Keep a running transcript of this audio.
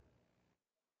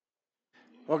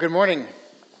Well, good morning.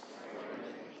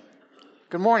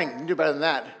 Good morning. You can do better than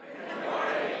that.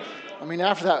 I mean,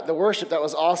 after that, the worship, that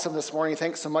was awesome this morning.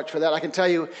 Thanks so much for that. I can tell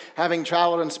you, having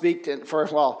traveled and speaked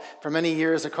for many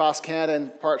years across Canada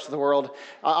and parts of the world,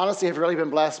 honestly, I've really been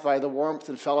blessed by the warmth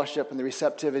and fellowship and the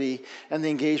receptivity and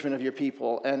the engagement of your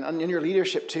people. And in your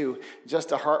leadership, too,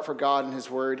 just a heart for God and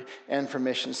His Word and for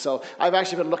missions. So I've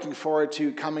actually been looking forward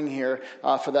to coming here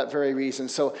for that very reason.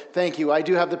 So thank you. I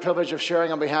do have the privilege of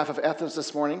sharing on behalf of Ethnos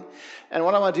this morning. And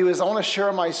what I want to do is I want to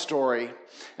share my story.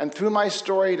 And through my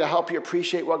story, to help you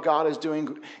appreciate what God is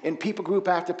doing in people group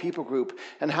after people group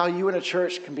and how you in a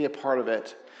church can be a part of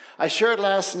it. I shared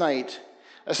last night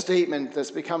a statement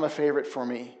that's become a favorite for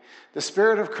me. The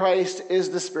Spirit of Christ is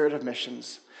the spirit of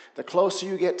missions. The closer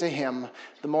you get to Him,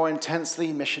 the more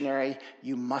intensely missionary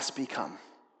you must become.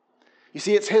 You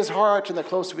see, it's His heart, and the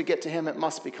closer we get to Him, it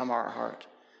must become our heart.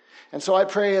 And so I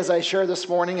pray as I share this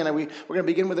morning, and we're going to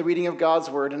begin with the reading of God's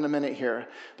Word in a minute here.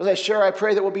 But as I share, I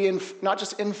pray that we'll be not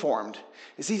just informed.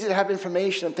 It's easy to have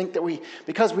information and think that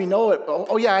because we know it,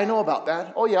 oh yeah, I know about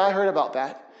that. Oh yeah, I heard about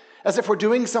that. As if we're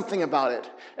doing something about it.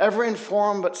 Ever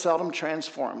informed but seldom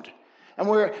transformed. And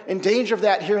we're in danger of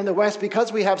that here in the West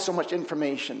because we have so much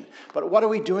information. But what are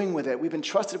we doing with it? We've been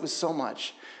trusted with so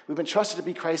much. We've been trusted to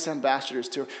be Christ's ambassadors,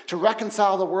 to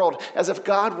reconcile the world as if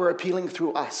God were appealing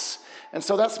through us. And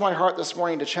so that's my heart this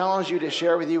morning, to challenge you, to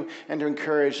share with you, and to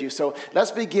encourage you. So let's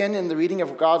begin in the reading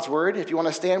of God's Word. If you want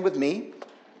to stand with me,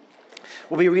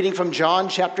 we'll be reading from John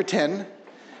chapter 10.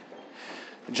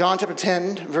 John chapter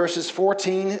 10, verses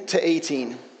 14 to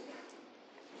 18.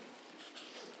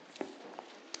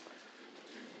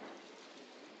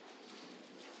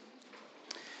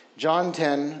 John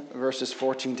 10, verses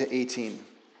 14 to 18.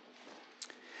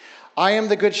 I am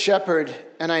the good shepherd,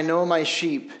 and I know my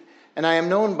sheep, and I am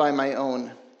known by my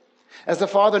own. As the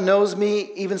Father knows me,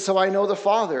 even so I know the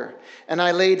Father, and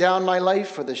I lay down my life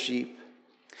for the sheep.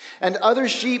 And other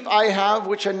sheep I have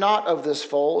which are not of this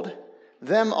fold,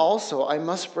 them also I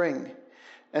must bring,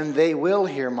 and they will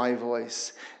hear my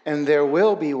voice, and there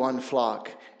will be one flock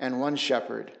and one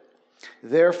shepherd.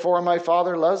 Therefore my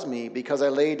Father loves me, because I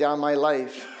lay down my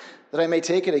life, that I may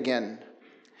take it again.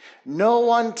 No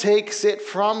one takes it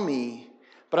from me,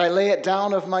 but I lay it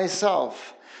down of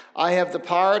myself. I have the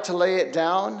power to lay it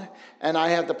down, and I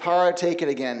have the power to take it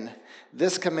again.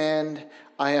 This command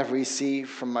I have received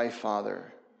from my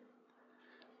Father.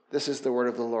 This is the word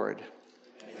of the Lord.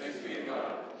 Thanks be to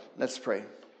God. Let's pray.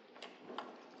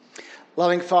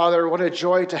 Loving Father, what a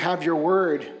joy to have your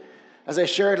word. As I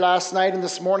shared last night and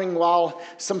this morning, while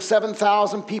some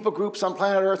 7,000 people groups on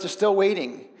planet Earth are still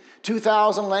waiting,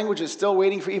 2,000 languages still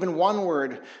waiting for even one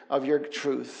word of your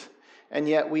truth. And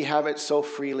yet we have it so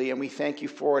freely, and we thank you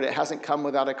for it. It hasn't come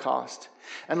without a cost.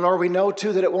 And Lord, we know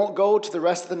too that it won't go to the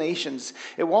rest of the nations.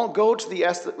 It won't go to the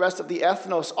rest of the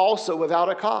ethnos also without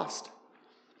a cost.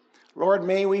 Lord,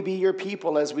 may we be your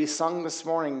people, as we sung this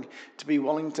morning, to be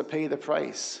willing to pay the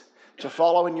price, to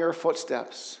follow in your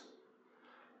footsteps.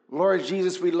 Lord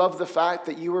Jesus, we love the fact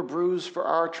that you were bruised for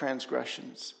our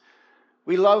transgressions.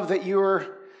 We love that you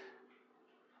were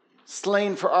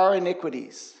slain for our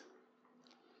iniquities.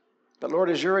 But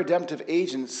Lord, as your redemptive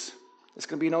agents, it's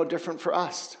going to be no different for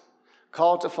us.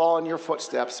 Called to follow in your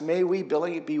footsteps, may we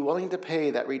be willing to pay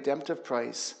that redemptive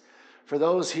price for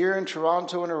those here in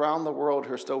Toronto and around the world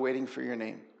who are still waiting for your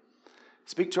name.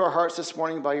 Speak to our hearts this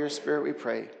morning by your Spirit, we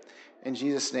pray. In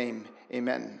Jesus' name,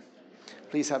 amen.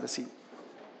 Please have a seat.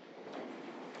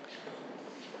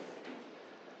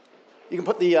 You can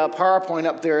put the PowerPoint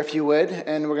up there if you would,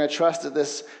 and we're going to trust that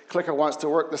this clicker wants to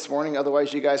work this morning.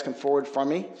 Otherwise, you guys can forward from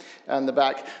me on the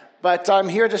back. But I'm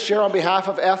here to share on behalf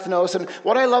of Ethnos. And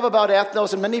what I love about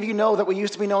Ethnos, and many of you know that we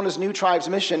used to be known as New Tribes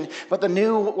Mission, but the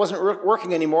new wasn't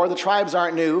working anymore. The tribes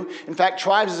aren't new. In fact,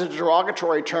 tribes is a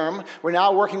derogatory term. We're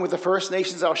now working with the First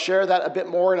Nations. I'll share that a bit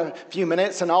more in a few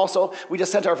minutes. And also, we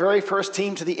just sent our very first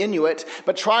team to the Inuit.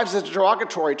 But tribes is a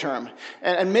derogatory term.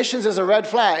 And missions is a red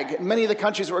flag in many of the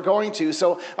countries we're going to.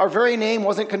 So our very name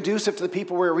wasn't conducive to the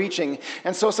people we're reaching.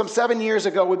 And so some 7 years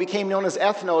ago, we became known as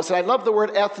Ethnos. And I love the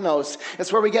word ethnos.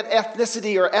 It's where we get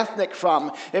ethnicity or ethnic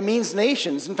from. It means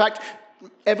nations. In fact,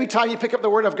 every time you pick up the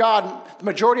word of God, the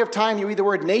majority of time you read the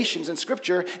word nations in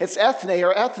Scripture, it's ethne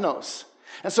or ethnos.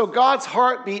 And so God's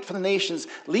heartbeat for the nations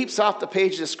leaps off the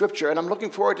pages of Scripture, and I'm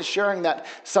looking forward to sharing that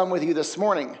some with you this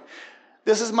morning.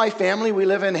 This is my family. We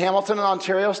live in Hamilton,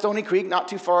 Ontario, Stony Creek, not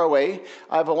too far away.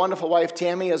 I have a wonderful wife,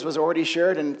 Tammy, as was already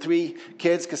shared, and 3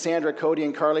 kids, Cassandra, Cody,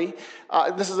 and Carly.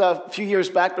 This is a few years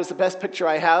back, but it's the best picture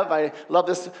I have. I love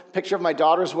this picture of my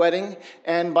daughter's wedding,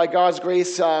 and by God's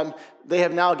grace, they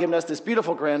have now given us this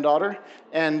beautiful granddaughter.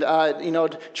 And,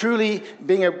 truly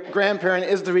being a grandparent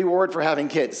is the reward for having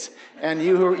kids. And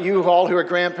you all who are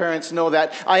grandparents know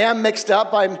that. I am mixed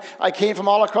up. I came from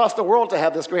all across the world to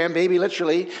have this grandbaby,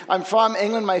 literally. I'm from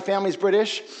England. My family's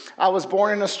British. I was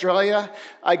born in Australia.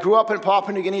 I grew up in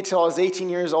Papua New Guinea till I was 18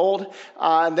 years old.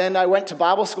 And then I went to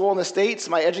Bible school in the States.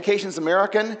 My education's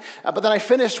American. But then I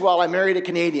finished while I married a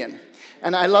Canadian.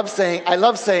 And I love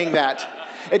saying that.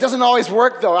 It doesn't always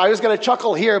work, though. I was going to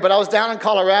chuckle here, but I was down in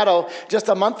Colorado just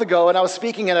a month ago, and I was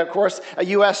speaking at, of course, a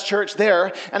U.S. church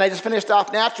there, and I just finished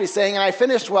off naturally saying, and I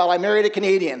finished well, I married a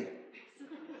Canadian.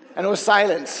 And it was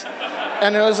silence.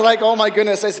 And it was like, oh my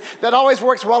goodness, that always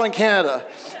works well in Canada.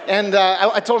 And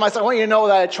I told him, I said, I want you to know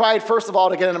that I tried, first of all,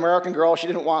 to get an American girl. She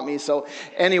didn't want me. So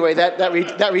anyway,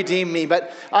 that redeemed me.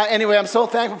 But anyway, I'm so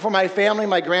thankful for my family,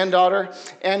 my granddaughter.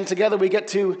 And together we get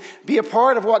to be a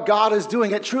part of what God is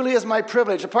doing. It truly is my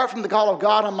privilege. Apart from the call of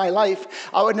God on my life,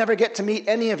 I would never get to meet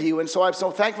any of you. And so I'm so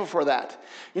thankful for that.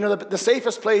 You know, the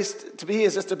safest place to be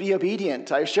is just to be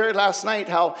obedient. I shared last night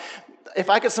how if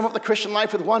I could sum up the Christian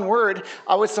life with one word,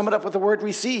 I would sum it up with the word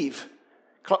receive.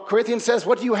 Corinthians says,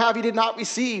 what do you have you did not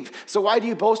receive? So why do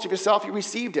you boast of yourself you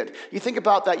received it? You think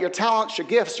about that, your talents, your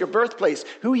gifts, your birthplace,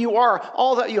 who you are,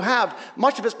 all that you have,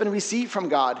 much of it's been received from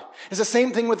God. It's the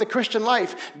same thing with the Christian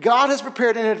life. God has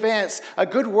prepared in advance a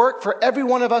good work for every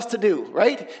one of us to do,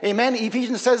 right? Amen?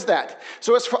 Ephesians says that.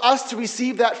 So it's for us to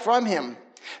receive that from him.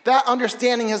 That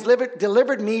understanding has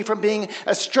delivered me from being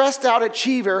a stressed out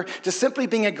achiever to simply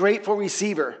being a grateful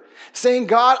receiver. Saying,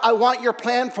 God, I want your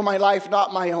plan for my life,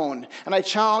 not my own. And I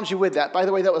challenge you with that. By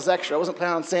the way, that was extra. I wasn't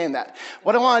planning on saying that.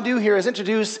 What I want to do here is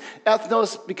introduce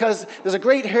Ethnos because there's a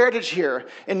great heritage here.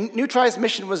 And New Tribes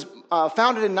Mission was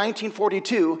founded in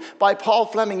 1942 by Paul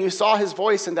Fleming. You saw his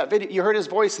voice in that video. You heard his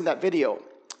voice in that video.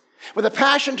 With a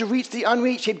passion to reach the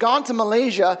unreached, he'd gone to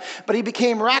Malaysia, but he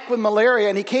became racked with malaria,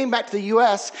 and he came back to the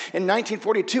U.S. in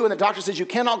 1942, and the doctor says, you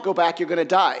cannot go back, you're going to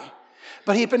die.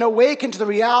 But he'd been awakened to the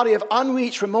reality of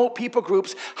unreached remote people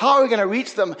groups. How are we going to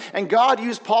reach them? And God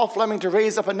used Paul Fleming to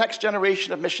raise up a next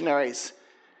generation of missionaries.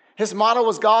 His motto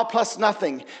was God plus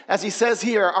nothing. As he says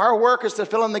here, our work is to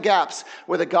fill in the gaps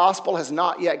where the gospel has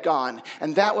not yet gone.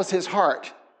 And that was his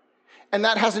heart. And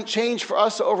that hasn't changed for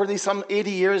us over these some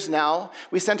 80 years now.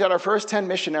 We sent out our first 10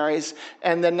 missionaries,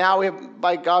 and then now,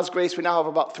 by God's grace, we now have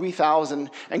about 3,000,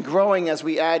 and growing as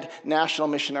we add national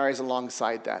missionaries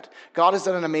alongside that. God has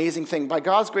done an amazing thing. By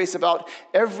God's grace, about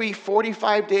every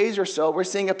 45 days or so, we're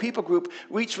seeing a people group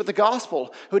reach with the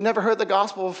gospel who'd never heard the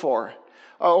gospel before,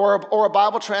 or a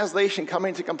Bible translation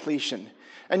coming to completion.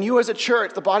 And you as a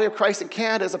church, the body of Christ in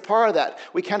Canada, is a part of that.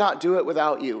 We cannot do it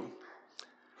without you.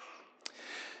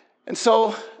 And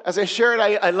so, as I shared,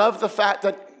 I love the fact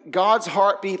that God's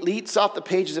heartbeat leads off the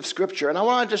pages of Scripture. And I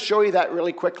want to just show you that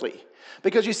really quickly.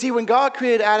 Because you see, when God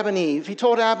created Adam and Eve, he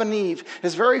told Adam and Eve,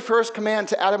 his very first command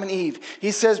to Adam and Eve,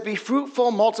 he says, be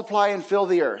fruitful, multiply, and fill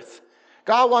the earth.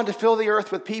 God wanted to fill the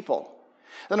earth with people.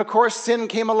 Then, of course, sin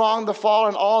came along, the fall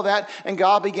and all that, and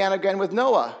God began again with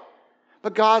Noah.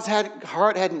 But God's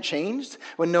heart hadn't changed.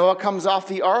 When Noah comes off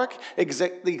the ark,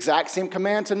 the exact same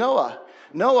command to Noah.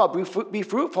 Noah, be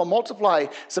fruitful, multiply,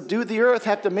 subdue the earth,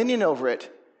 have dominion over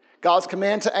it. God's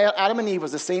command to Adam and Eve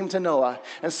was the same to Noah.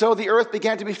 And so the earth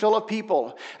began to be full of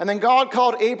people. And then God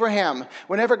called Abraham.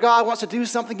 Whenever God wants to do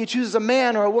something, he chooses a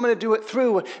man or a woman to do it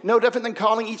through, no different than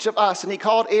calling each of us. And he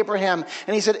called Abraham.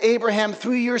 And he said, Abraham,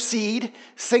 through your seed,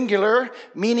 singular,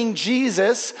 meaning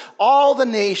Jesus, all the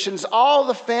nations, all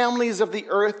the families of the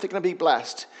earth are going to be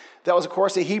blessed. That was, of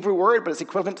course, a Hebrew word, but it's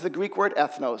equivalent to the Greek word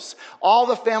ethnos. All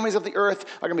the families of the earth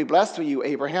are going to be blessed through you,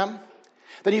 Abraham.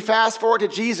 Then you fast forward to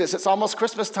Jesus. It's almost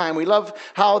Christmas time. We love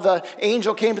how the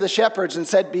angel came to the shepherds and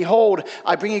said, behold,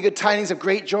 I bring you good tidings of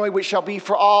great joy, which shall be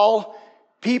for all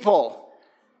people.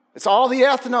 It's all the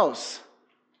ethnos.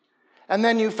 And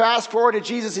then you fast forward to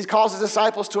Jesus. He calls his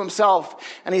disciples to himself.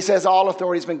 And he says, all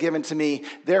authority has been given to me.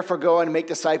 Therefore go and make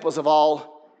disciples of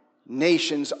all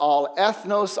nations, all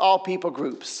ethnos, all people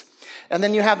groups. And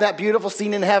then you have that beautiful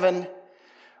scene in heaven.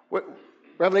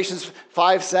 Revelations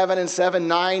 5, 7, and 7,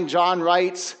 9, John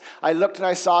writes, I looked and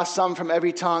I saw some from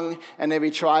every tongue and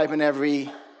every tribe and every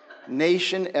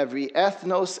nation, every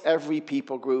ethnos, every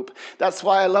people group. That's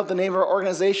why I love the name of our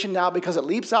organization now, because it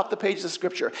leaps off the pages of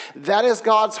Scripture. That is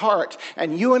God's heart.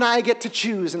 And you and I get to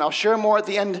choose, and I'll share more at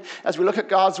the end as we look at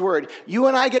God's word. You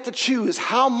and I get to choose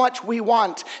how much we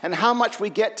want and how much we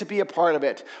get to be a part of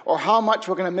it, or how much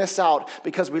we're going to miss out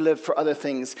because we live for other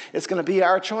things. It's going to be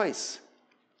our choice.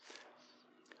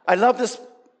 I love this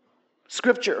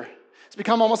scripture. It's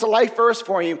become almost a life verse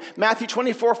for you. Matthew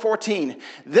 24:14.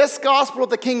 This gospel of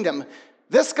the kingdom,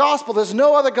 This gospel, there's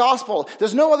no other gospel.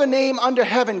 There's no other name under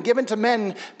heaven given to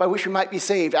men by which we might be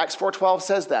saved. Acts 4:12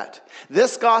 says that.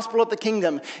 This gospel of the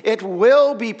kingdom, it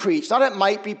will be preached. Not it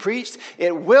might be preached.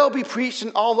 It will be preached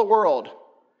in all the world.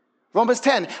 Romans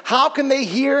 10, how can they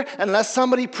hear unless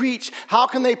somebody preach? How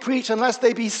can they preach unless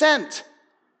they be sent?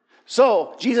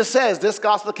 So, Jesus says, this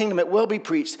gospel of the kingdom, it will be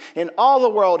preached in all the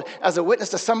world as a witness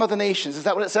to some of the nations. Is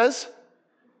that what it says?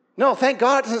 No, thank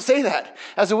God it doesn't say that.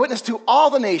 As a witness to all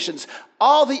the nations,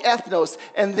 all the ethnos,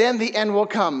 and then the end will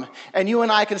come. And you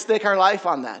and I can stake our life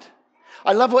on that.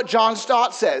 I love what John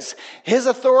Stott says. His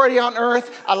authority on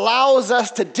earth allows us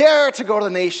to dare to go to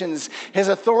the nations. His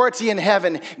authority in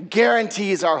heaven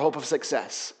guarantees our hope of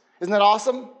success. Isn't that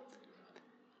awesome?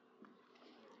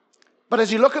 But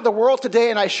as you look at the world today,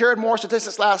 and I shared more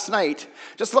statistics last night,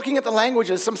 just looking at the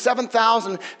languages, some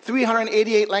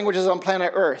 7,388 languages on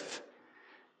planet Earth.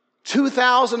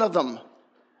 2,000 of them,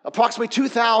 approximately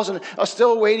 2,000, are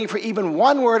still waiting for even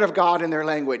one word of God in their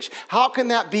language. How can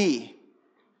that be?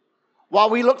 While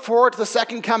we look forward to the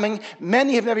second coming,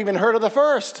 many have never even heard of the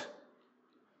first.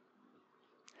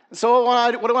 So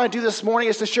what I want to do this morning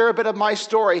is to share a bit of my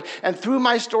story. And through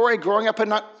my story, growing up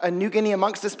in New Guinea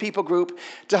amongst this people group,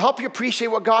 to help you appreciate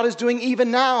what God is doing even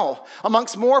now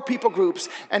amongst more people groups,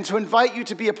 and to invite you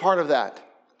to be a part of that.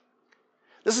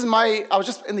 I was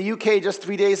just in the UK just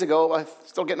 3 days ago. I'm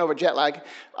still getting over jet lag.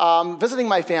 Visiting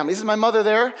my family. This is my mother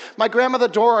there. My grandmother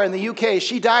Dora in the UK,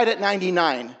 she died at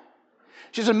 99.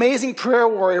 She's an amazing prayer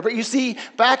warrior. But you see,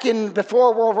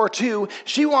 before World War II,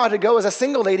 she wanted to go as a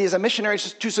single lady, as a missionary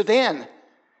to Sudan.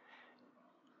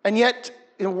 And yet,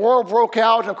 war broke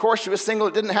out, and of course she was single.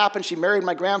 It didn't happen. She married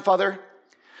my grandfather.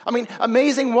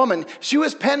 Amazing woman. She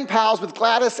was pen pals with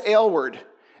Gladys Aylward.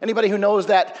 Anybody who knows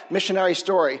that missionary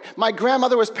story. My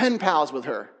grandmother was pen pals with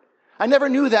her. I never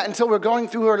knew that until we were going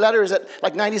through her letters at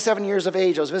like 97 years of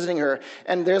age. I was visiting her,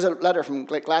 and there's a letter from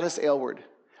Gladys Aylward.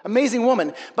 Amazing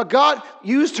woman. But God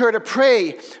used her to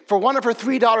pray for one of her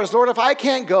 3 daughters. Lord, if I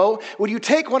can't go, would you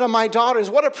take one of my daughters?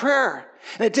 What a prayer.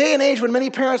 In a day and age when many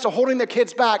parents are holding their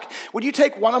kids back, would you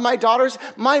take one of my daughters?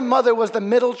 My mother was the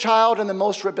middle child and the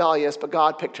most rebellious, but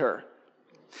God picked her.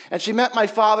 And she met my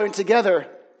father, and together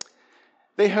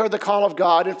they heard the call of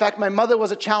God. In fact, my mother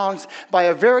was challenged by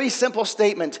a very simple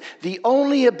statement. The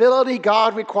only ability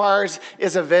God requires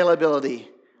is availability.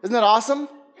 Isn't that awesome?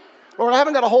 Lord, I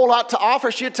haven't got a whole lot to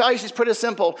offer. She'd tell you she's pretty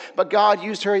simple. But God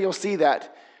used her, you'll see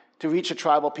that, to reach a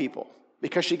tribal people.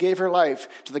 Because she gave her life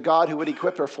to the God who would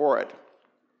equip her for it.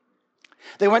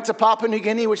 They went to Papua New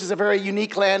Guinea, which is a very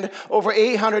unique land. Over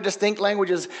 800 distinct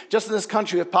languages just in this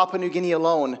country of Papua New Guinea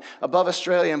alone. Above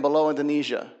Australia and below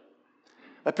Indonesia.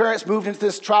 My parents moved into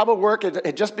this tribal work. It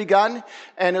had just begun,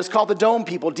 and it was called the Dome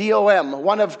People, D-O-M,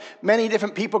 one of many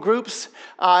different people groups.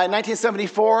 In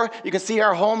 1974, you can see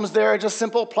our homes there, just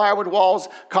simple plywood walls,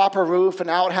 copper roof, an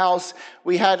outhouse.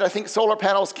 We had, I think, solar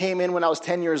panels came in when I was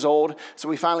 10 years old, so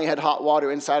we finally had hot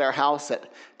water inside our house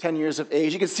at 10 years of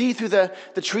age. You can see through the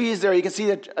trees there, you can see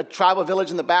a tribal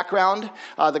village in the background,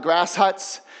 the grass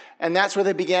huts. And that's where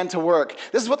they began to work.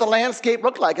 This is what the landscape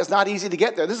looked like. It's not easy to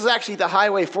get there. This is actually the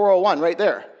Highway 401 right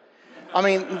there.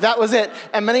 That was it.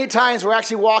 And many times we're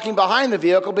actually walking behind the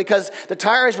vehicle because the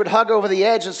tires would hug over the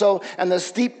edge and the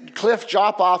steep cliff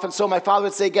drop off. And so my father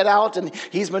would say, get out, and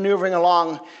he's maneuvering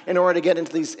along in order to get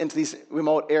into these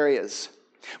remote areas.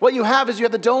 What you have is you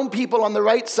have the Dome People on the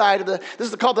right side of this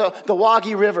is called the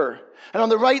Wagi River. And on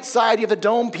the right side, you have the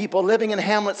Dome People living in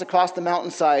hamlets across the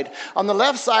mountainside. On the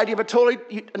left side, you have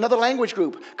another language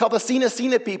group called the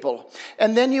Sina people.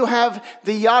 And then you have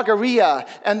the Yagaria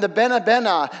and the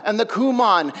Bena and the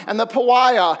Kuman and the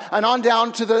Pawaya and on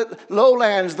down to the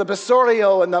lowlands, the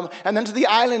Basorio and then to the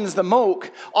islands, the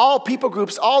Moke. All people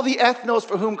groups, all the ethnos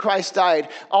for whom Christ died,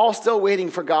 all still waiting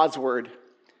for God's word.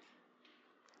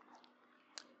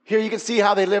 Here you can see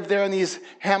how they live there in these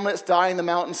hamlets dying the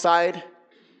mountainside.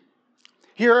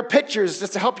 Here are pictures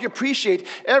just to help you appreciate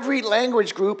every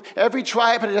language group, every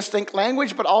tribe had a distinct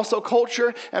language, but also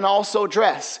culture and also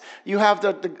dress. You have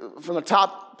from the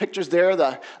top pictures there,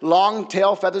 the long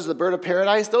tail feathers of the bird of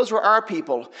paradise. Those were our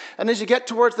people. And as you get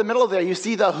towards the middle there, you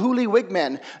see the Huli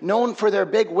Wigmen, known for their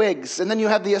big wigs. And then you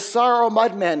have the Asaro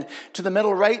Mudmen to the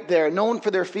middle right there, known for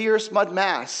their fierce mud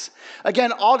mass.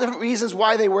 Again, all different reasons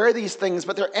why they wear these things,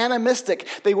 but they're animistic.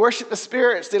 They worship the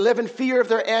spirits. They live in fear of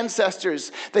their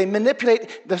ancestors. They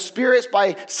manipulate the spirits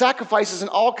by sacrifices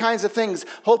and all kinds of things,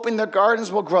 hoping their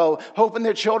gardens will grow, hoping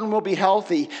their children will be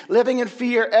healthy, living in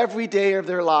fear every day of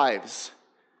their lives,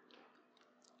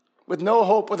 with no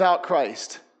hope without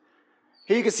Christ.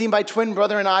 Here you can see my twin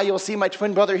brother and I. You'll see my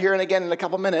twin brother here and again in a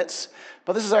couple minutes.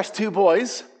 But this is our two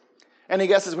boys. Any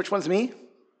guesses which one's me?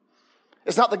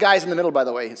 It's not the guys in the middle, by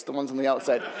the way. It's the ones on the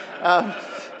outside.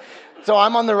 So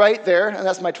I'm on the right there, and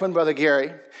that's my twin brother,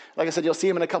 Gary. Like I said, you'll see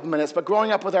him in a couple minutes. But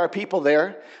growing up with our people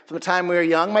there, from the time we were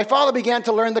young, my father began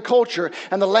to learn the culture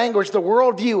and the language, the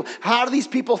worldview. How do these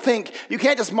people think? You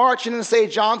can't just march in and say,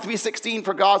 John 3:16,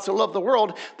 for God so loved the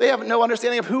world. They have no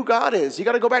understanding of who God is. You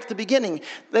got to go back to the beginning.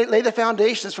 Lay the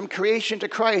foundations from creation to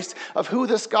Christ of who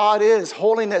this God is,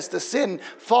 holiness, the sin,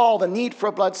 fall, the need for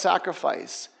a blood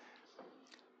sacrifice.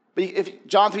 But if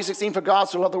John 3:16, for God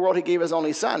so loved the world, he gave his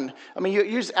only son. I mean, you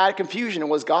just add confusion.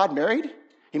 Was God married?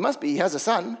 He must be. He has a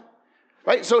son.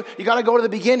 Right? So you got to go to the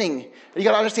beginning. You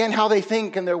got to understand how they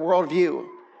think and their worldview.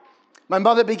 My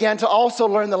mother began to also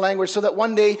learn the language so that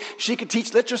one day she could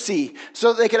teach literacy,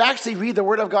 so that they could actually read the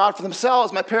Word of God for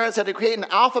themselves. My parents had to create an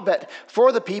alphabet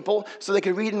for the people so they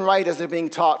could read and write as they're being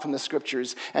taught from the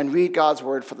Scriptures and read God's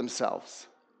Word for themselves.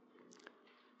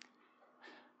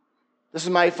 This is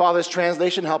my father's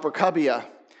translation helper, Kabia.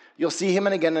 You'll see him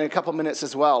again in a couple minutes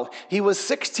as well. He was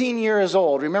 16 years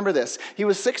old. Remember this. He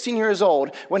was 16 years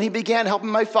old when he began helping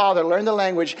my father learn the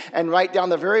language and write down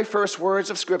the very first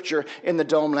words of Scripture in the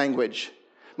Dome language.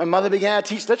 My mother began to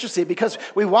teach literacy because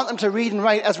we want them to read and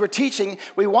write as we're teaching.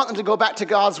 We want them to go back to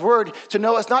God's Word to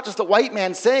know it's not just the white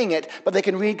man saying it, but they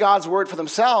can read God's Word for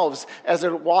themselves as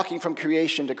they're walking from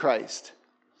creation to Christ.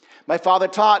 My father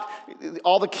taught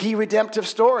all the key redemptive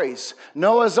stories.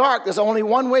 Noah's Ark, there's only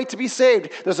one way to be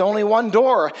saved. There's only one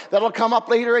door. That'll come up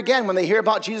later again when they hear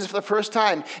about Jesus for the first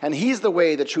time. And he's the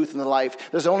way, the truth, and the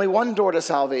life. There's only one door to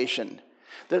salvation.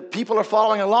 The people are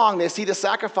following along. They see the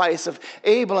sacrifice of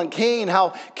Abel and Cain,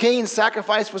 how Cain's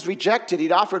sacrifice was rejected.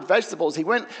 He'd offered vegetables. He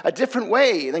went a different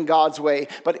way than God's way.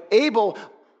 But Abel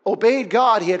obeyed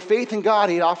God. He had faith in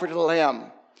God. He offered a lamb.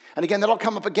 And again, that'll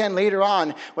come up again later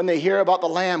on when they hear about the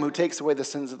Lamb who takes away the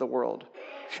sins of the world.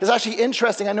 It's actually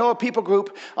interesting. I know a people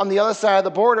group on the other side of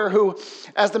the border who,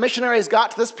 as the missionaries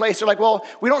got to this place, they're like, well,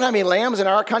 we don't have any lambs in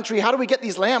our country. How do we get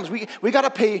these lambs? We got to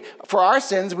pay for our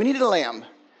sins. We needed a lamb.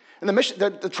 And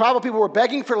the tribal people were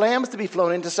begging for lambs to be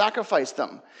flown in to sacrifice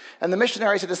them. And the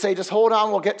missionaries had to say, just hold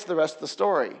on, we'll get to the rest of the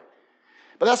story.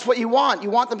 But that's what you want.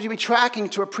 You want them to be tracking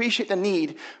to appreciate the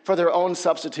need for their own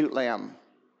substitute lamb.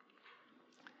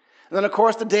 And then, of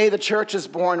course, the day the church is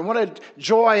born. What a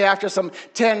joy after some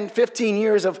 10, 15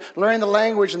 years of learning the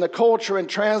language and the culture and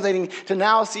translating to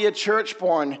now see a church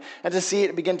born and to see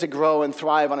it begin to grow and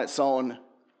thrive on its own.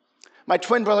 My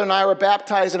twin brother and I were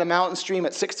baptized in a mountain stream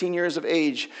at 16 years of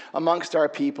age amongst our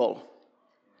people.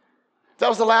 That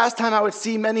was the last time I would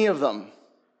see many of them.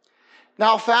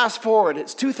 Now, fast forward,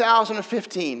 it's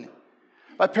 2015.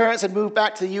 My parents had moved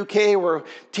back to the UK. We're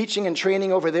teaching and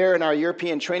training over there in our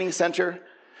European Training Center.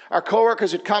 Our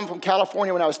coworkers who'd come from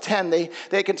California when I was 10,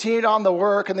 they continued on the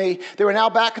work, and they were now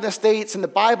back in the States, and the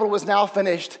Bible was now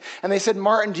finished. And they said,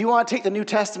 Martin, do you want to take the New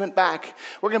Testament back?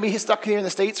 We're going to be stuck here in the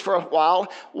States for a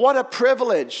while. What a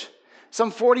privilege.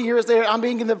 Some 40 years later, I'm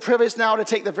being given the privilege now to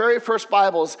take the very first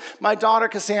Bibles. My daughter,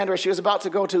 Cassandra, she was about to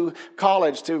go to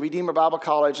college, to Redeemer Bible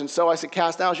College. And so I said,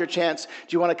 Cass, now's your chance.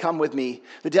 Do you want to come with me?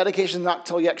 The dedication is not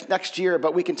till next year,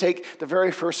 but we can take the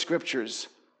very first scriptures.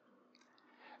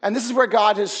 And this is where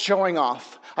God is showing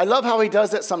off. I love how he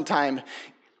does it sometime.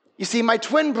 You see, my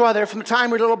twin brother, from the time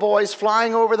we were little boys,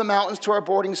 flying over the mountains to our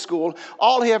boarding school,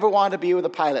 all he ever wanted to be was a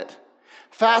pilot.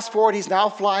 Fast forward, he's now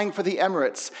flying for the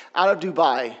Emirates out of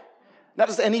Dubai. Not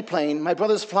just any plane. My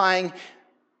brother's flying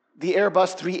the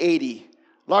Airbus 380,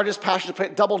 largest passenger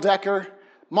plane, double-decker,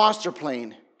 monster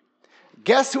plane.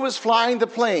 Guess who was flying the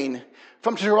plane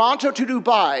from Toronto to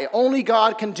Dubai? Only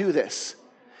God can do this.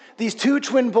 These two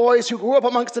twin boys who grew up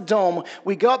amongst the dome,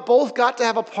 both got to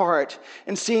have a part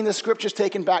in seeing the scriptures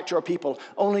taken back to our people.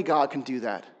 Only God can do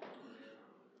that.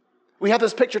 We had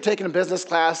this picture taken in business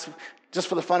class just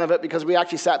for the fun of it because we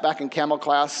actually sat back in camel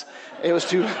class. It was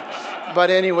too... But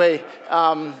anyway,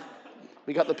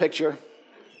 we got the picture.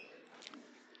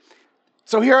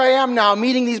 So here I am now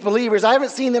meeting these believers. I haven't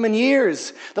seen them in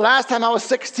years. The last time I was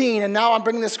 16, and now I'm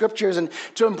bringing the scriptures and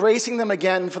to embracing them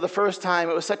again for the first time.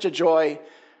 It was such a joy.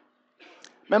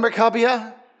 Remember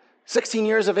Kabia? 16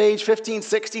 years of age, 15,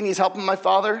 16, he's helping my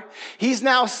father. He's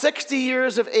now 60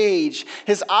 years of age.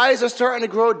 His eyes are starting to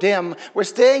grow dim. We're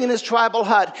staying in his tribal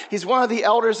hut. He's one of the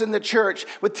elders in the church.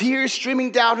 With tears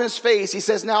streaming down his face, he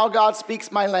says, now God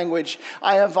speaks my language.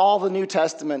 I have all the New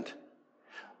Testament.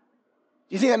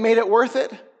 You think that made it worth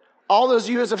it? All those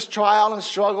years of trial and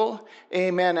struggle?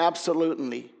 Amen,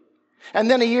 absolutely.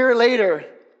 And then a year later,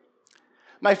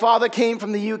 my father came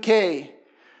from the UK.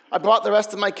 I brought the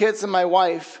rest of my kids and my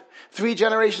wife. 3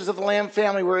 generations of the Lamb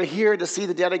family were here to see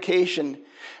the dedication.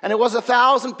 And it was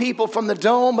 1,000 people from the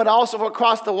Dome, but also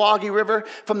across the Wagi River,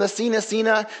 from the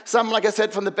Sina. Some, like I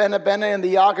said, from the Bena and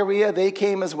the Yagaria, they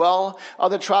came as well.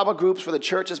 Other tribal groups where the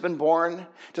church has been born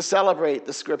to celebrate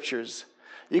the scriptures.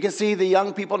 You can see the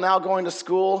young people now going to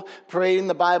school, parading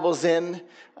the Bibles in.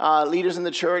 Leaders in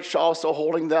the church also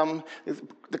holding them.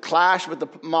 The clash with the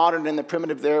modern and the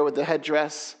primitive there with the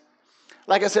headdress.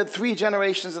 Like I said, 3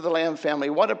 generations of the Lamb family.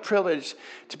 What a privilege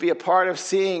to be a part of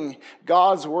seeing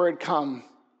God's word come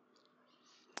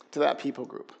to that people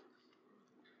group.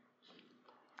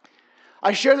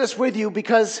 I share this with you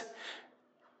because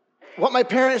what my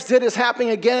parents did is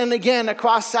happening again and again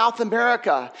across South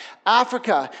America,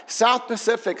 Africa, South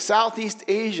Pacific, Southeast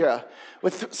Asia,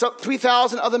 with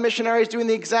 3,000 other missionaries doing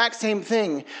the exact same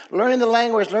thing, learning the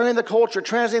language, learning the culture,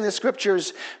 translating the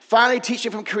scriptures, finally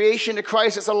teaching from creation to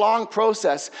Christ. It's a long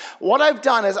process. What I've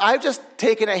done is I've just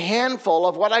taken a handful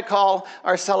of what I call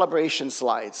our celebration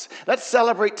slides. Let's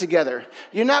celebrate together.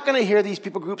 You're not going to hear these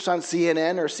people groups on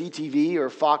CNN or CTV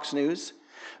or Fox News.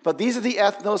 But these are the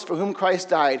ethnos for whom Christ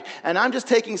died. And I'm just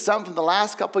taking some from the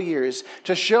last couple years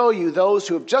to show you those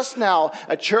who have just now,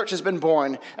 a church has been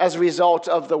born as a result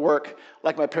of the work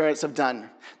like my parents have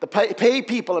done. The Pei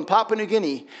people in Papua New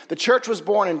Guinea, the church was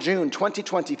born in June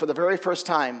 2020 for the very first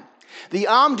time. The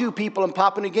Amdu people in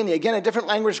Papua New Guinea, again, a different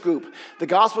language group. The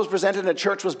gospel was presented and a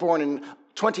church was born in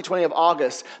 2020 of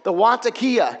August. The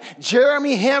Watakia,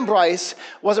 Jeremy Hambryce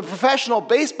was a professional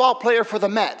baseball player for the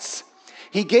Mets.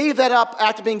 He gave that up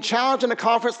after being challenged in a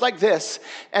conference like this.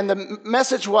 And the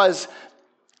message was,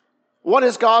 what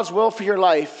is God's will for your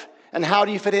life? And how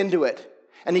do you fit into it?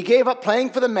 And he gave up playing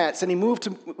for the Mets and he moved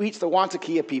to reach the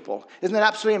Watakia people. Isn't that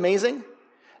absolutely amazing?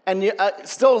 And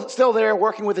still there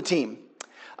working with the team.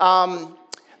 The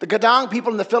Gadang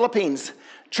people in the Philippines.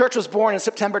 Church was born in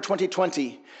September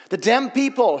 2020. The Dem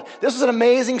people, this was an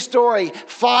amazing story.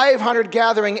 500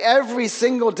 gathering every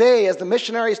single day as the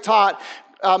missionaries taught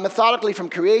methodically from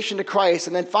creation to Christ,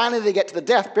 and then finally they get to the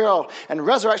death, burial, and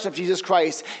resurrection of Jesus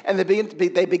Christ, and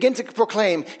they begin to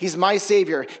proclaim, He's my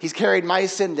Savior, He's carried my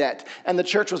sin debt, and the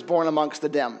church was born amongst the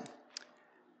Dem.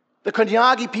 The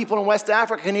Konyagi people in West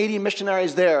Africa, Canadian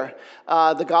missionaries there,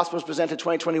 the gospel was presented in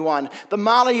 2021. The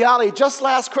Malayali, just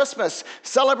last Christmas,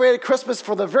 celebrated Christmas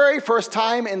for the very first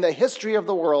time in the history of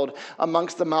the world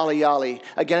amongst the Malayali.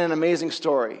 Again, an amazing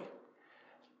story.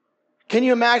 Can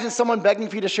you imagine someone begging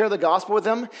for you to share the gospel with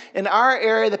them? In our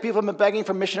area, the people have been begging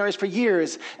for missionaries for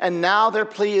years, and now their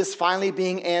plea is finally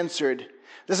being answered.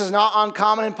 This is not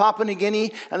uncommon in Papua New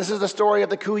Guinea, and this is the story of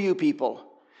the Kuyu people.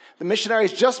 The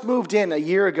missionaries just moved in a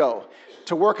year ago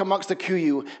to work amongst the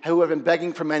Kuyu who have been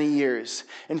begging for many years.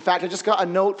 In fact, I just got a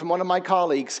note from one of my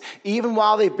colleagues. Even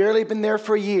while they've barely been there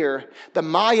for a year, the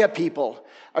Maya people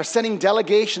are sending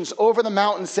delegations over the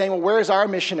mountains saying, well, where's our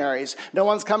missionaries? No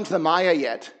one's come to the Maya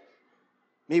yet.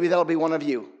 Maybe that'll be one of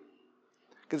you.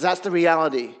 Because that's the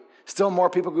reality. Still more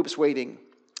people groups waiting.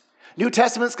 New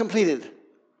Testament's completed.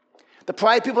 The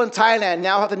Pride people in Thailand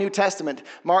now have the New Testament,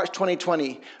 March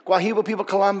 2020. Guahibo people,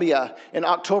 Colombia, in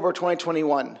October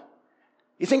 2021.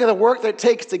 You think of the work that it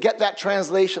takes to get that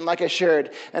translation, like I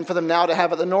shared, and for them now to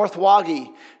have it. The North Wagi,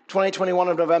 2021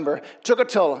 of November.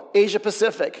 Tukatul, Asia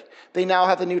Pacific, they now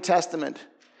have the New Testament.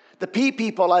 The P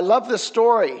people, I love this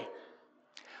story.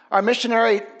 Our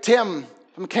missionary, Tim,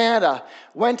 from Canada,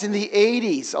 went in the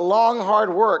 80s, a long,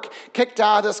 hard work, kicked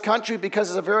out of this country because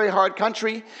it's a very hard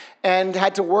country, and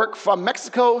had to work from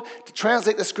Mexico to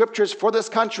translate the scriptures for this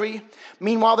country.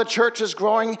 Meanwhile, the church is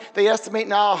growing. They estimate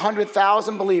now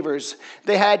 100,000 believers.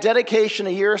 They had dedication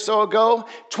a year or so ago,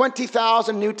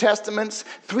 20,000 New Testaments,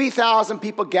 3,000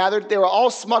 people gathered. They were all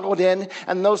smuggled in,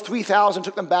 and those 3,000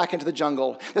 took them back into the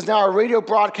jungle. There's now a radio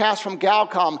broadcast from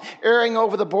Galcom airing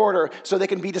over the border so they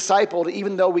can be discipled,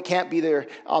 even though we can't be there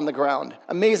on the ground.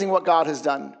 Amazing what God has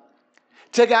done.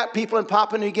 Tigak people in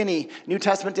Papua New Guinea, New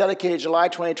Testament dedicated July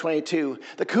 2022.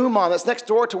 The Kumon, that's next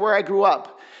door to where I grew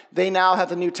up, they now have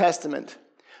the New Testament.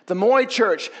 The Moi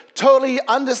Church, totally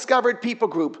undiscovered people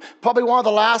group, probably one of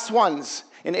the last ones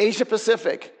in Asia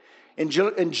Pacific. In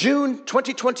June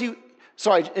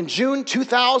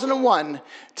 2001,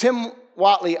 Tim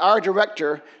Watley, our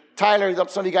director, Tyler,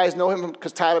 some of you guys know him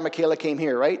because Tyler Michaela came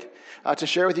here, right? To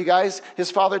share with you guys,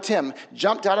 his father Tim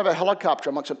jumped out of a helicopter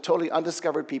amongst a totally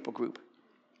undiscovered people group.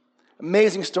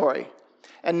 Amazing story.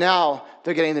 And now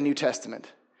they're getting the New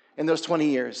Testament in those 20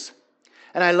 years.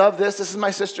 And I love this. This is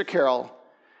my sister Carol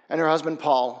and her husband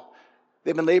Paul.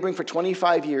 They've been laboring for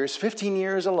 25 years, 15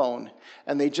 years alone,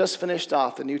 and they just finished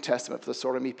off the New Testament for the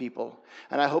Solomon people.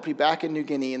 And I hope to be back in New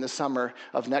Guinea in the summer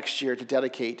of next year to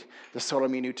dedicate the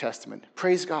Solomon New Testament.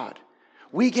 Praise God.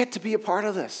 We get to be a part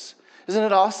of this. Isn't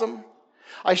it awesome?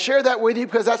 I share that with you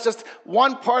because that's just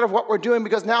one part of what we're doing,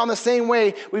 because now in the same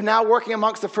way, we're now working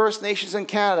amongst the First Nations in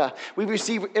Canada. We've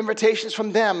received invitations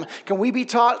from them. Can we be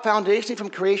taught foundationally from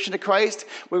creation to Christ?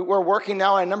 We're working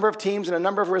now on a number of teams and a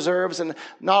number of reserves, and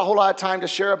not a whole lot of time to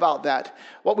share about that.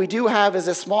 What we do have is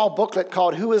a small booklet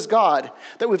called Who is God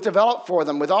that we've developed for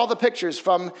them with all the pictures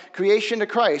from creation to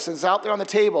Christ. And it's out there on the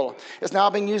table. It's now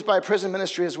being used by a prison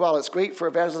ministry as well. It's great for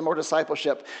evangelism or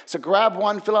discipleship. So grab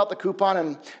one, fill out the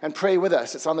coupon, and pray with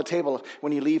us. It's on the table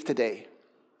when you leave today.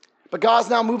 But God's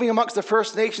now moving amongst the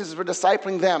First Nations as we're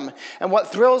discipling them. And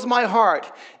what thrills my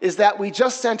heart is that we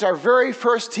just sent our very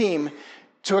first team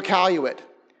to Iqaluit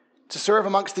to serve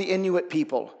amongst the Inuit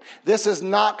people. This is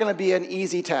not going to be an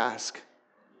easy task.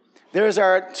 There's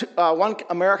our one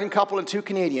American couple and 2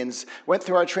 Canadians went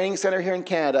through our training center here in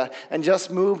Canada and just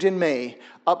moved in May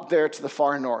up there to the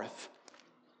far north.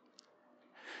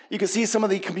 You can see some of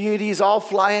the communities, all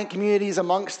fly-in communities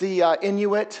amongst the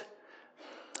Inuit.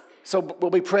 So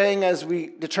we'll be praying as we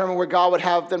determine where God would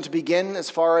have them to begin as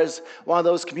far as one of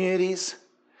those communities.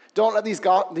 Don't let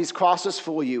these crosses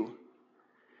fool you.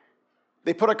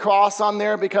 They put a cross on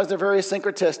there because they're very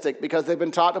syncretistic, because they've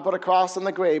been taught to put a cross on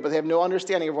the grave, but they have no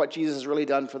understanding of what Jesus has really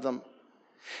done for them.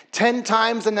 10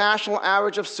 times the national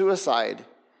average of suicide.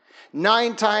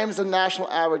 9 times the national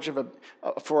average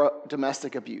for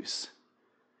domestic abuse.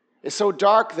 It's so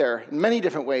dark there in many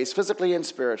different ways, physically and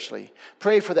spiritually.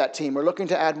 Pray for that team. We're looking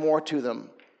to add more to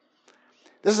them.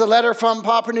 This is a letter from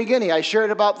Papua New Guinea. I shared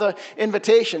about the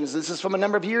invitations. This is from a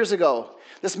number of years ago.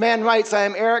 This man writes, I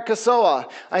am Eric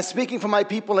Kasoa. I'm speaking for my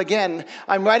people again.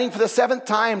 I'm writing for the 7th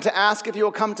time to ask if you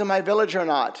will come to my village or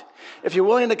not. If you're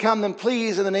willing to come, then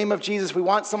please, in the name of Jesus, we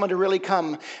want someone to really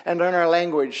come and learn our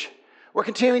language. We're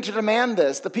continuing to demand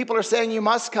this. The people are saying you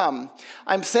must come.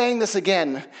 I'm saying this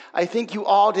again. I think you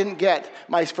all didn't get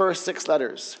my first 6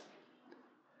 letters.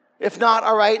 If not,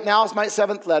 all right, now's my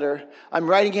 7th letter. I'm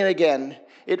writing it again.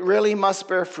 It really must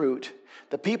bear fruit.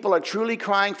 The people are truly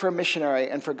crying for a missionary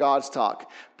and for God's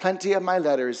talk. Plenty of my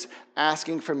letters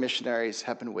asking for missionaries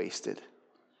have been wasted.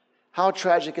 How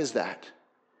tragic is that?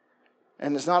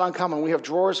 And it's not uncommon. We have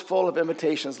drawers full of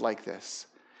invitations like this.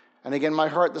 And again, my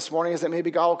heart this morning is that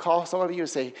maybe God will call some of you and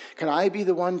say, can I be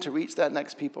the one to reach that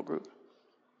next people group?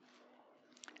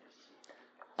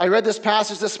 I read this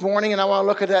passage this morning, and I want to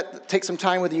look at that, take some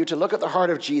time with you to look at the heart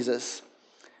of Jesus.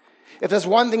 If there's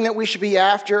one thing that we should be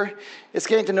after, it's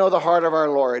getting to know the heart of our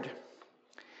Lord.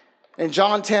 In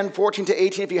John 10, 14 to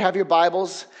 18, if you have your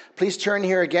Bibles, please turn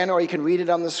here again, or you can read it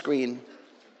on the screen.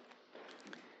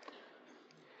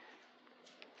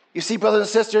 You see, brothers and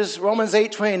sisters, Romans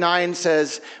 8:29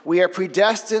 says, we are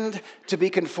predestined to be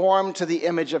conformed to the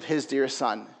image of his dear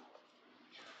Son.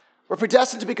 We're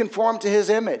predestined to be conformed to his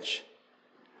image.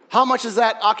 How much does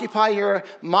that occupy your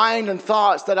mind and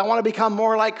thoughts, that I want to become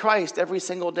more like Christ every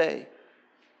single day?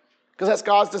 Because that's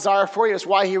God's desire for you. It's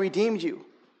why he redeemed you.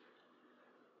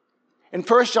 In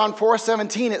 1 John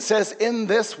 4:17, it says, in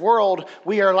this world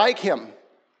we are like him.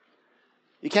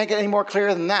 You can't get any more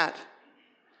clear than that.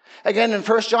 Again, in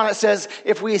 1 John it says,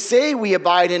 if we say we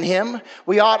abide in him,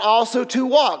 we ought also to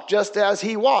walk just as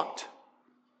he walked.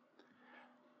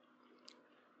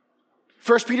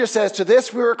 1 Peter says, to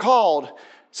this we were called,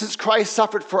 since Christ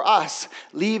suffered for us,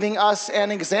 leaving us an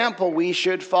example we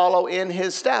should follow in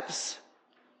his steps.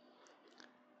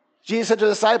 Jesus said to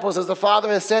the disciples, as the Father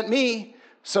has sent me,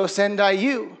 so send I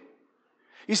you.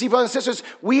 You see, brothers and sisters,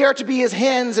 we are to be his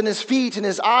hands and his feet and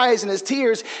his eyes and his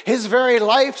tears, his very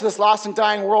life to this lost and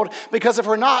dying world, because if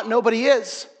we're not, nobody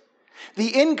is.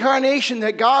 The incarnation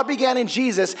that God began in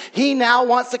Jesus, he now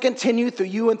wants to continue through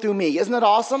you and through me. Isn't that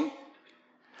awesome?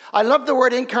 I love the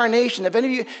word incarnation. Have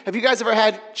you guys ever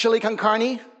had chili con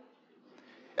carne?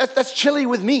 That's chili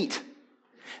with meat.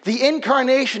 The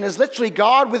incarnation is literally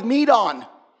God with meat on.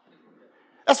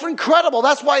 That's incredible.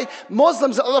 That's why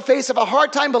Muslims and other faiths have a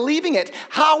hard time believing it.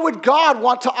 How would God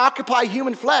want to occupy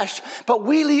human flesh? But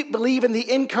we believe in the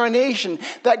incarnation,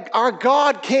 that our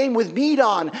God came with meat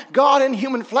on, God in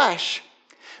human flesh.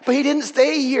 But he didn't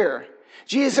stay here.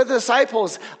 Jesus said to the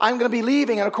disciples, I'm going to be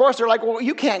leaving. And of course, they're like, well,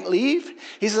 you can't leave.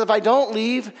 He says, if I don't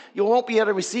leave, you won't be able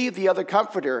to receive the other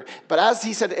comforter. But as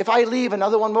he said, if I leave,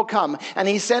 another one will come. And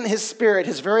he sent his spirit,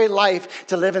 his very life,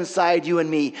 to live inside you and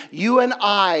me. You and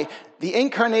I, the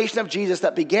incarnation of Jesus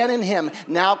that began in him,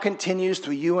 now continues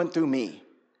through you and through me.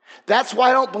 That's why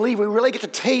I don't believe we really get the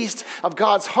taste of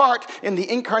God's heart in the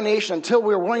incarnation until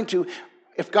we're willing to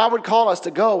If God would call us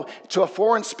to go to a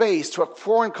foreign space, to a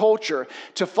foreign culture,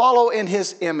 to follow in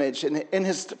his image and in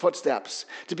his footsteps,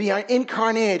 to be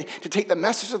incarnated, to take the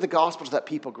message of the gospel to that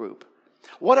people group.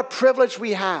 What a privilege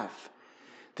we have.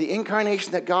 The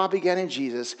incarnation that God began in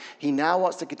Jesus, he now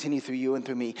wants to continue through you and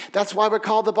through me. That's why we're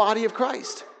called the body of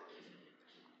Christ.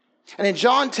 And in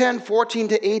John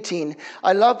 10:14-18,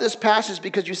 I love this passage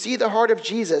because you see the heart of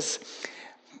Jesus.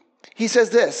 He says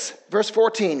this, verse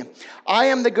 14, I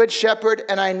am the good shepherd,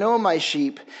 and I know my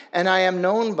sheep, and I am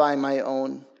known by my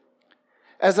own.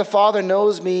 As the Father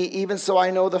knows me, even so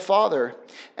I know the Father,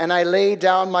 and I lay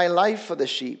down my life for the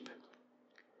sheep.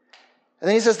 And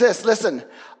then he says this, listen,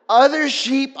 other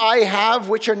sheep I have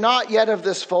which are not yet of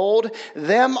this fold,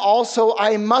 them also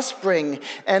I must bring,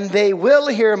 and they will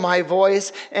hear my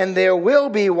voice, and there will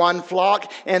be one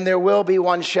flock, and there will be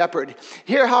one shepherd.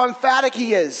 Hear how emphatic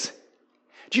he is.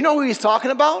 Do you know who he's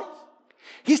talking about?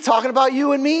 He's talking about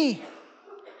you and me.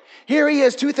 Here he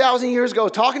is 2,000 years ago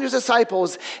talking to his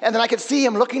disciples, and then I could see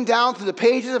him looking down through the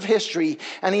pages of history,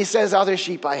 and he says, other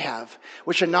sheep I have,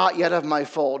 which are not yet of my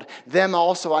fold, them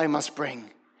also I must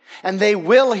bring. And they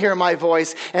will hear my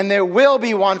voice, and there will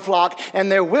be one flock,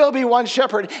 and there will be one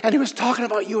shepherd. And he was talking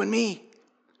about you and me.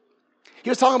 He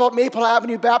was talking about Maple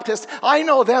Avenue Baptist. I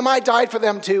know them. I died for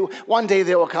them too. One day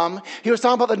they will come. He was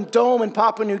talking about the Dome in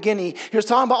Papua New Guinea. He was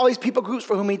talking about all these people groups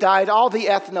for whom he died, all the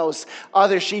ethnos.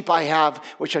 Other sheep I have,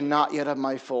 which are not yet of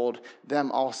my fold.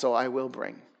 Them also I will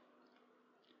bring.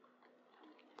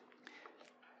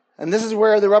 And this is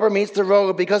where the rubber meets the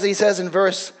road, because he says in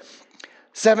verse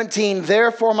 17,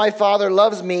 therefore my Father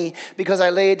loves me, because I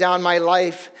lay down my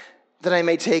life that I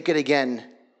may take it again.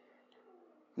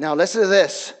 Now listen to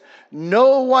this.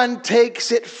 No one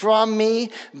takes it from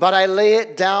me, but I lay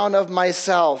it down of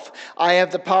myself. I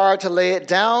have the power to lay it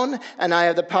down, and I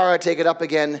have the power to take it up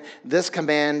again. This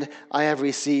command I have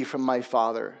received from my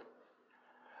Father.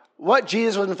 What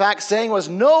Jesus was in fact saying was,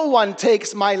 no one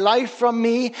takes my life from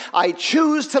me. I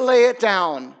choose to lay it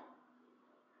down.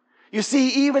 You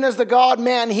see, even as the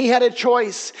God-man, he had a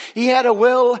choice. He had a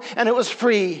will, and it was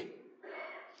free.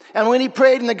 And when he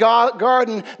prayed in the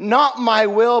garden, not my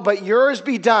will, but yours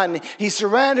be done, he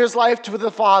surrendered his life to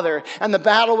the Father, and the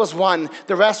battle was won.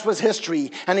 The rest was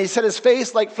history. And he set his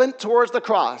face like flint towards the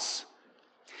cross.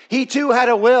 He too had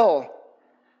a will.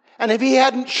 And if he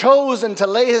hadn't chosen to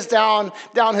lay down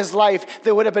his life,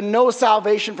 there would have been no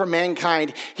salvation for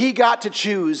mankind. He got to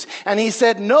choose. And he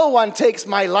said, no one takes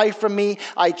my life from me.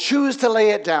 I choose to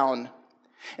lay it down.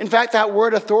 In fact, that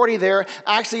word authority there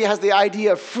actually has the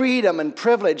idea of freedom and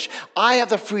privilege. I have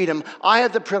the freedom. I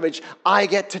have the privilege. I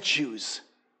get to choose.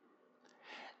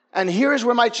 And here's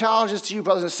where my challenge is to you,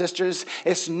 brothers and sisters.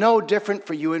 It's no different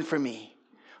for you and for me.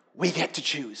 We get to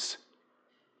choose.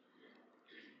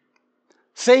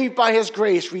 Saved by his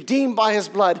grace, redeemed by his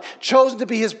blood, chosen to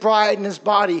be his bride and his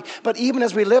body. But even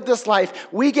as we live this life,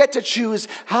 we get to choose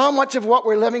how much of what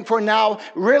we're living for now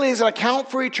really is going to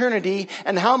count for eternity,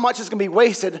 and how much is going to be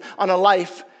wasted on a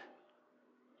life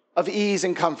of ease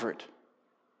and comfort.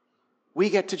 We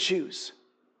get to choose.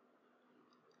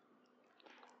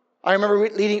 I remember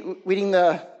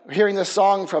hearing the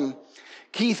song from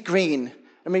Keith Green.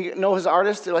 I mean, you know his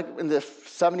artist, like in the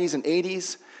 70s and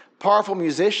 80s. Powerful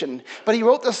musician, but he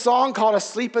wrote this song called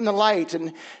Asleep in the Light,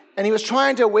 and he was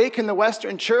trying to awaken the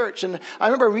Western church. And I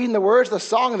remember reading the words of the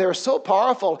song, and they were so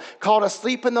powerful, called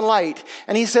Asleep in the Light.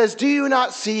 And he says, do you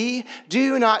not see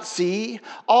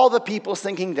all the people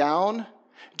sinking down?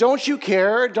 Don't you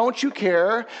care? Are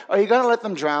you going to let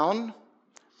them drown?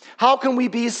 How can we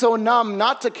be so numb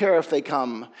not to care if they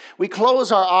come? We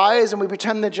close our eyes and we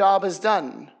pretend the job is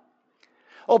done.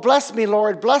 Oh, bless me,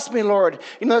 Lord, bless me, Lord.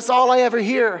 You know, that's all I ever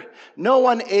hear. No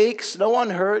one aches, no one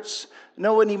hurts,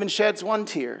 no one even sheds one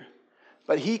tear.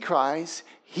 But he cries,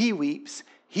 he weeps,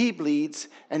 he bleeds,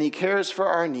 and he cares for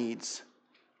our needs.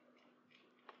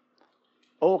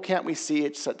 Oh, can't we see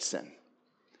it's such sin?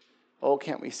 Oh,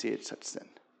 can't we see it's such sin?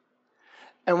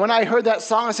 And when I heard that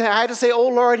song, I had to say, oh,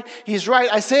 Lord, he's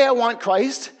right. I say I want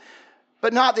Christ,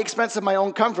 but not at the expense of my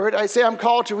own comfort. I say I'm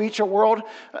called to reach a world,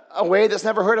 a way that's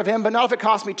never heard of him, but not if it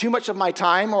costs me too much of my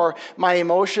time or my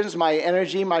emotions, my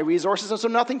energy, my resources, and so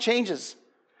nothing changes.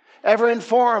 Ever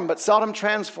informed, but seldom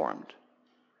transformed.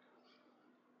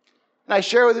 And I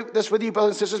share this with you,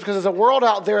 brothers and sisters, because there's a world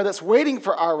out there that's waiting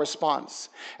for our response,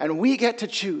 and we get to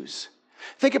choose.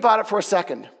 Think about it for a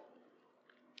second.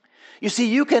 You see,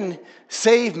 you can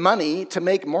save money to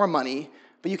make more money,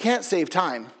 but you can't save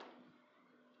time.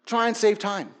 Try and save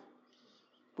time.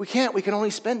 We can't. We can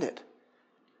only spend it.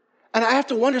 And I have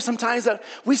to wonder sometimes that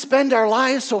we spend our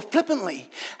lives so flippantly.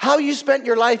 How you spent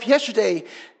your life yesterday,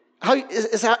 how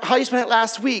you spent it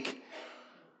last week,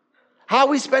 How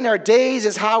we spend our days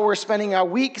is how we're spending our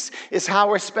weeks, is how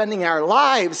we're spending our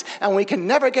lives, and we can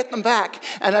never get them back.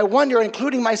 And I wonder,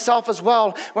 including myself as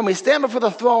well, when we stand before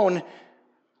the throne,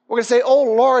 we're going to say, oh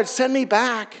Lord, send me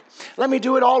back. Let me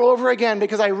do it all over again,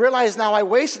 because I realize now I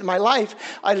wasted my life.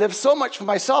 I lived so much for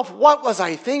myself. What was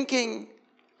I thinking?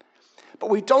 But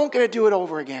we don't get to do it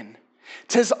over again.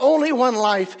 'Tis only one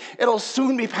life. It'll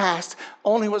soon be past.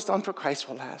 Only what's done for Christ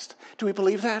will last. Do we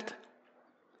believe that?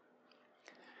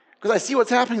 Because I see what's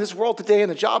happening in this world today,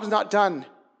 and the job is not done.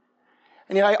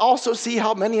 And yet I also see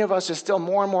how many of us are still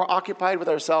more and more occupied with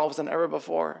ourselves than ever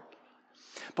before.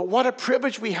 But what a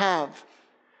privilege we have.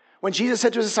 When Jesus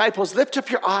said to his disciples, lift up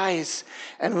your eyes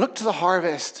and look to the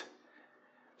harvest.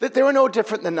 That they were no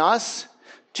different than us,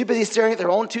 too busy staring at their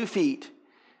own 2 feet.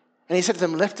 And he said to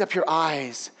them, lift up your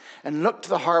eyes and look to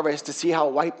the harvest to see how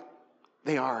white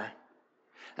they are.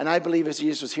 And I believe as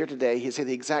Jesus was here today, he'd say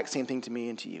the exact same thing to me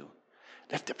and to you.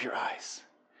 Lift up your eyes.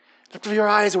 Lift up your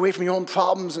eyes away from your own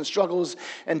problems and struggles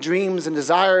and dreams and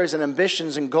desires and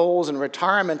ambitions and goals and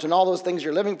retirement and all those things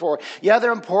you're living for. Yeah,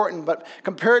 they're important, but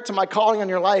compared to my calling on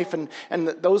your life and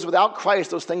those without Christ,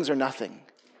 those things are nothing.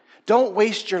 Don't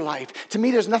waste your life. To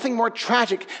me, there's nothing more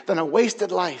tragic than a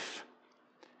wasted life.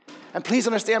 And please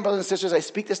understand, brothers and sisters, I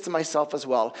speak this to myself as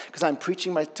well, because I'm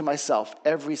preaching to myself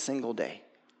every single day.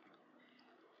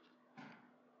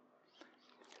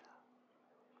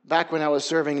 Back when I was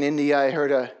serving in India, I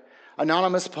heard an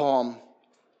anonymous poem,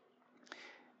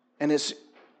 and it's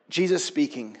Jesus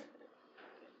speaking.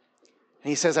 And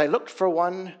he says, I looked for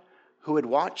one who would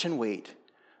watch and wait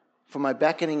for my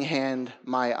beckoning hand,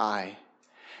 my eye,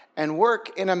 and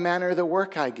work in a manner the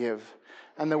work I give,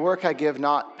 and the work I give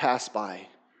not pass by.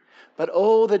 But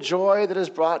oh, the joy that is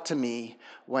brought to me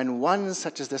when one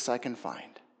such as this I can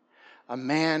find, a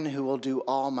man who will do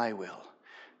all my will,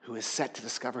 who is set to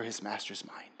discover his master's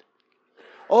mind.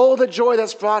 Oh, the joy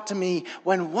that's brought to me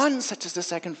when one such as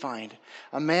this I can find,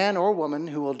 a man or woman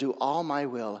who will do all my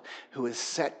will, who is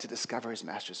set to discover his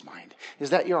master's mind. Is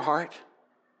that your heart?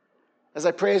 As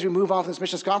I pray as we move on from this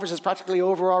missions conference, it's practically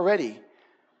over already.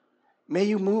 May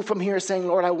you move from here saying,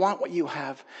 Lord, I want what you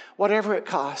have, whatever it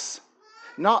costs.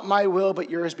 Not my will, but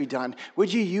yours be done.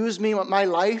 Would you use me with my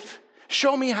life?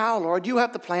 Show me how, Lord. You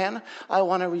have the plan. I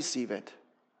want to receive it.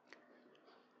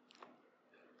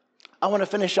 I want to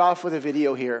finish off with a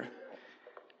video here.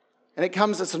 And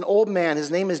it's an old man.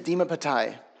 His name is Dima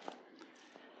Patai.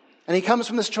 And he comes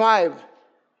from this tribe,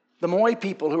 the Moi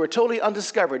people, who were totally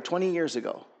undiscovered 20 years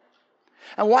ago.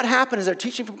 And what happened is they're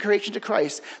teaching from creation to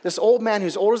Christ. This old man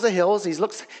who's old as the hills,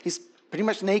 he's pretty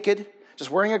much naked,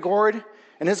 just wearing a gourd.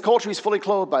 In his culture, he's fully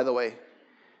clothed, by the way.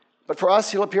 But for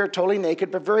us, he'll appear totally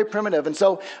naked, but very primitive. And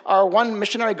so our one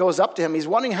missionary goes up to him. He's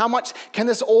wondering how much can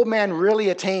this old man really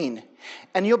attain?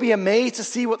 And you'll be amazed to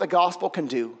see what the gospel can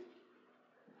do.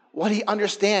 What he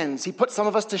understands. He puts some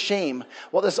of us to shame.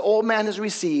 What this old man has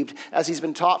received as he's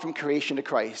been taught from creation to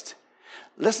Christ.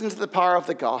 Listen to the power of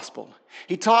the gospel.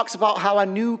 He talks about how a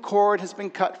new cord has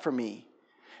been cut for me.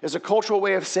 It's a cultural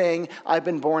way of saying, I've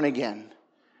been born again.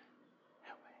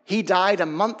 He died a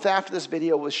month after this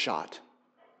video was shot.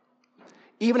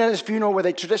 Even at his funeral, where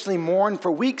they traditionally mourn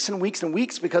for weeks and weeks and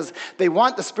weeks because they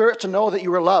want the spirits to know that you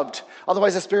were loved.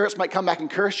 Otherwise, the spirits might come back and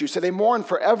curse you. So they mourn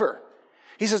forever.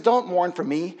 He says, don't mourn for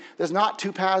me. There's not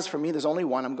 2 paths for me. There's only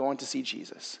one. I'm going to see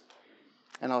Jesus.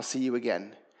 And I'll see you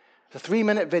again. The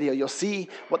 3-minute video, you'll see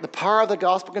what the power of the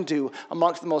gospel can do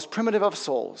amongst the most primitive of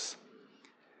souls.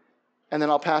 And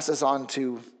then I'll pass this on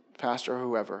to Pastor or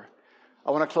whoever. I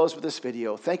want to close with this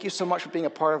video. Thank you so much for being a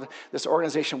part of this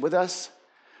organization with us.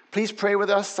 Please pray with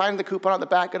us. Sign the coupon on the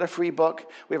back, get a free book.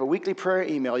 We have a weekly prayer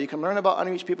email. You can learn about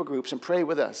unreached people groups and pray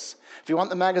with us. If you want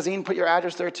the magazine, put your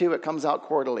address there too. It comes out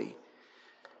quarterly.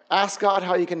 Ask God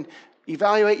how you can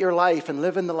evaluate your life and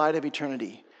live in the light of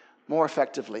eternity more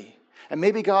effectively. And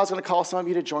maybe God's going to call some of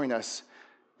you to join us.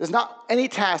 There's not any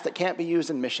task that can't be used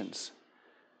in missions.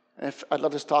 And I'd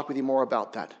love to talk with you more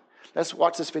about that. Let's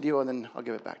watch this video and then I'll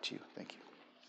give it back to you. Thank you.